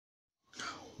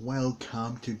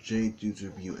Welcome to JD's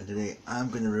Review, and today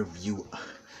I'm going to review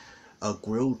a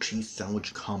grilled cheese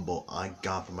sandwich combo I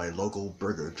got from my local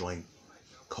burger joint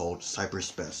called Cypress.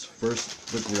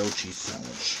 First, the grilled cheese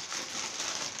sandwich.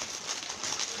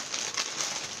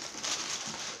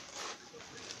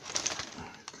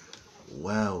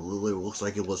 Wow, really looks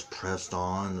like it was pressed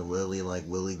on,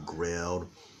 really grilled.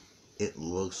 It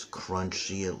looks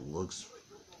crunchy, it looks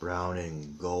brown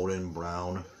and golden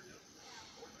brown.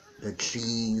 The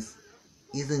cheese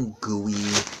isn't gooey,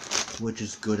 which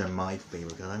is good in my favor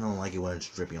because I don't like it when it's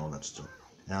dripping all that stuff.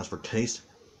 And as for taste,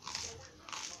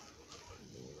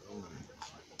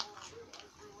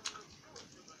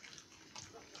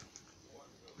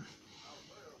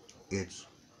 it's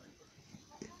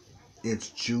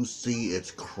juicy,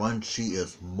 it's crunchy,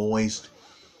 it's moist.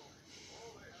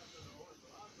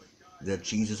 The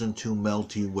cheese isn't too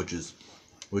melty, which is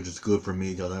good for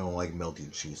me because I don't like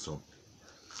melty cheese. So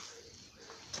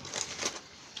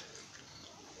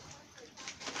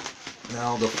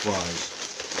now the fries.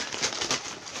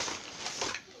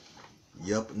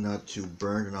 Yep, not too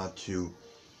burnt, not too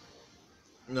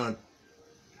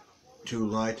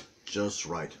light, just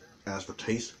right. As for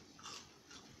taste,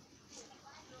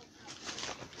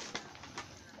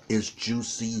 it's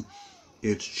juicy,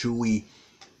 it's chewy,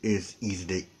 it's easy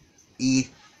to eat,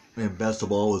 and best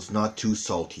of all, it's not too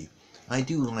salty. I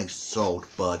do like salt,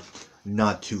 but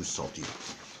not too salty.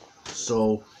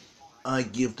 So I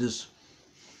give this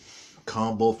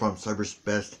combo from Cypress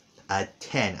a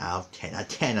 10 out of 10. A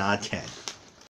 10 out of 10.